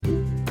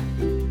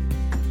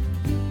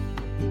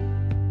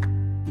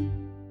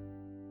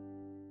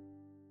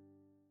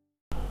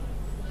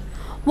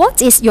What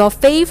is your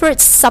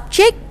favorite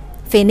subject,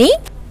 Finny?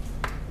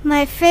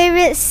 My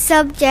favorite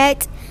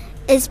subject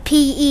is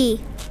PE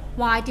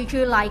Why did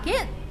you like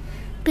it?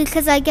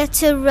 because I get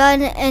to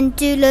run and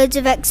do loads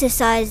of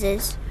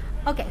exercises.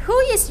 Okay, who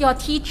is your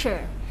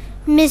teacher?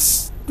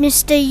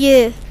 Mr.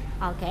 Yu.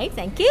 Okay,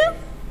 thank you.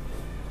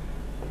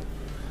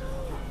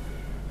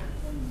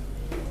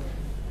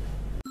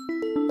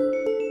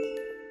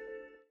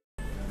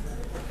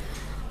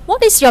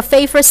 What is your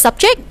favorite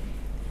subject?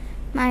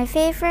 My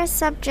favorite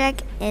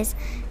subject is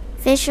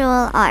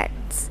visual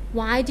arts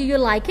Why do you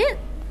like it?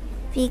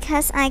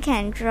 because I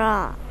can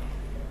draw.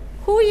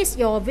 Who is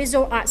your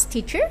visual arts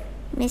teacher?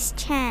 Miss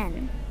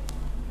Chan.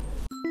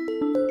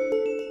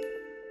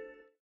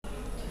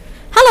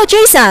 Hello,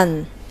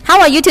 Jason. How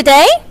are you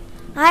today?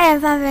 I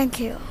am fine, thank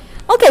you.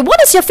 Okay,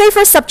 what is your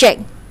favorite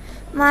subject?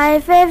 My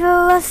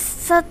favorite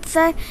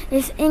subject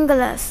is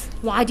English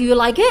Why do you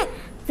like it?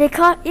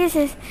 because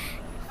it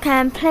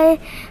can play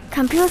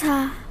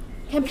computer.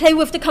 Can play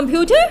with the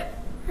computer?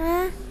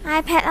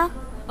 iPad.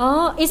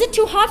 Oh, is it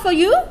too hard for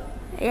you?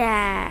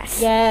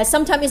 Yes. Yeah,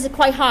 sometimes it's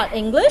quite hard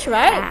English,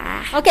 right?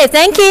 Yeah. Okay,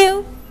 thank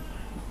you.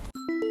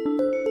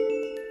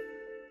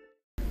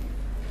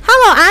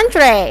 Hello,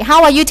 Andre.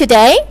 How are you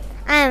today?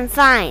 I am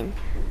fine.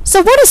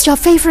 So, what is your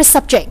favorite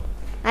subject?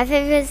 My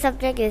favorite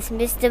subject is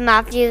Mr.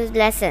 Matthew's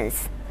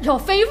lessons. Your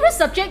favorite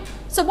subject?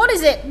 So, what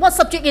is it? What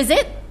subject is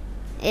it?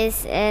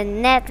 It's a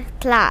net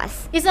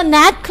class It's a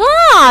NAT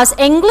class,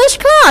 English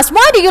class.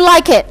 Why do you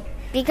like it?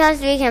 because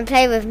we can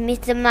play with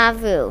Mr.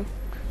 Matthew.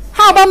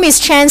 How about Miss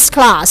Chan's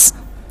class?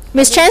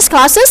 Miss Chan's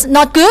classes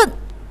not good?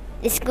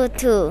 It's good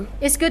too.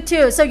 It's good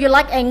too. So you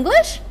like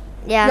English?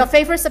 Yeah. Your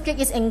favorite subject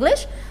is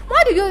English?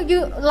 Why do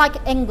you like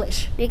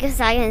English? Because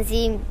I can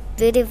see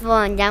beautiful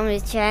and young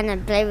Miss Chan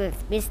and play with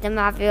Mr.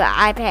 Matthew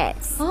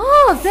iPads.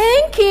 Oh,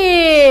 thank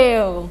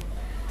you.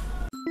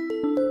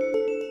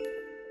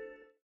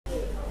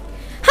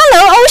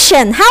 Hello,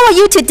 Ocean. How are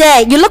you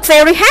today? You look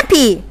very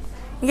happy.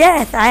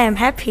 Yes, I am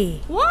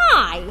happy.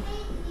 Why?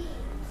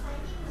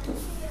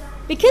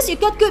 Because you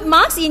got good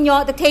marks in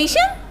your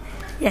dictation?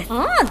 Yes.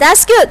 Ah,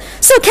 that's good.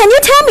 So can you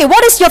tell me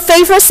what is your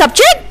favorite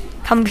subject?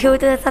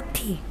 Computer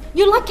study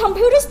You like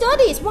computer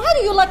studies. Why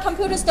do you like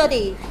computer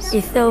studies?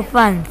 is so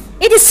fun.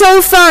 It is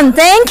so fun.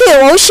 Thank you,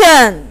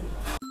 Ocean.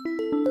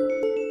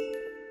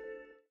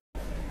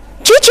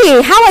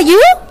 Gigi, how are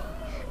you?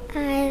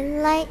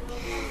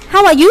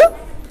 How are you?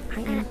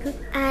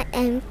 I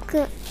am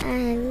good.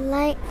 I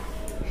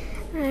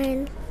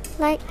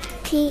like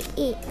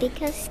PE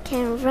because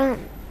can run.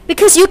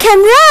 Because you can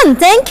run.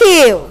 Thank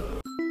you.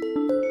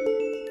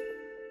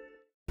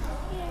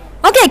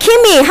 Okay,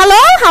 Kimmy,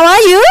 hello. How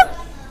are you?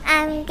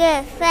 I'm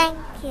good, thank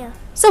you.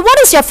 So what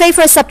is your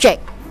favorite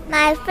subject?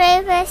 My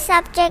favorite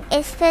subject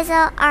is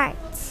visual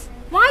arts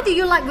Why do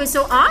you like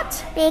visual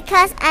art?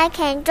 because I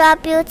can draw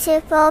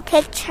beautiful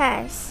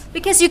pictures.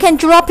 Because you can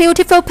draw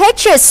beautiful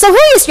pictures. So who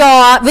is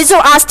your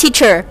visual arts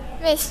teacher?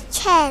 Miss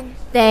Chen.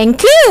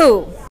 Thank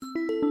you.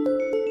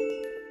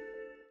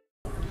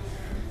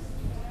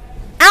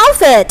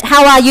 Alfred,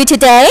 how are you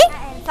today?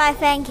 I'm fine,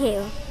 thank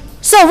you.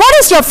 So what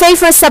is your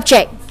favorite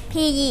subject?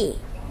 PE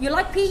You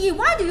like PE.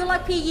 Why do you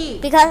like PE?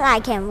 because I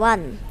can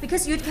run.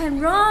 Because you can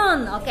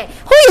run. Okay.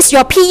 Who is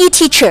your PE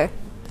teacher?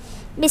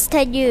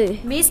 Mr. Yu.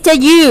 Mr.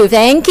 Yu.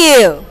 Thank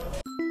you.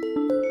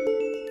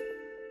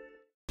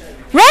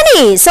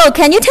 Rennie, so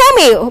can you tell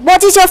me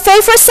what is your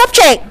favorite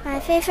subject? My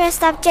favorite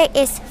subject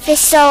is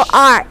visual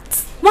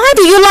arts Why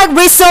do you like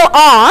visual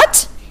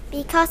art?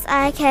 because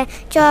I can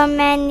draw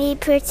many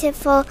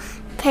beautiful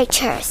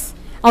pictures.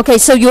 Okay,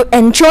 so you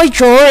enjoy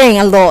drawing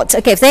a lot.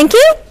 Okay, thank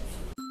you.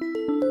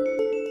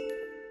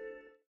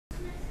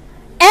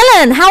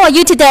 Ellen, how are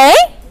you today?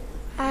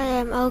 I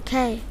am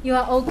okay. You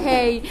are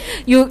okay.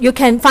 You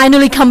can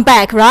finally come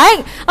back,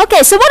 right?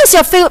 Okay, so what is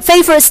your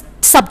favorite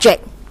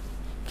subject?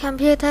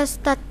 Computer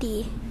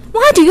study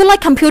Why do you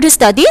like computer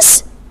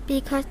studies?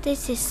 because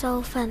this is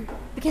so fun.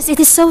 Because it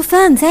is so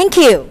fun. Thank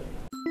you.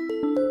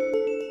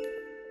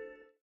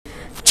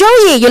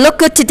 Joey, you look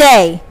good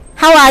today.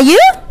 How are you?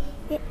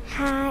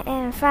 I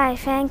am fine,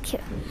 thank you.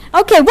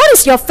 Okay, what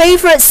is your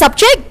favorite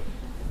subject?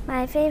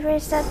 My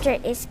favorite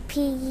subject is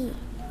PE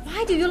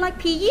Why do you like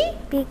PE?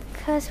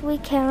 because we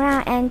can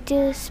run and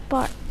do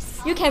sports.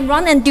 You can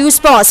run and do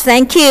sports.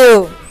 Thank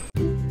you.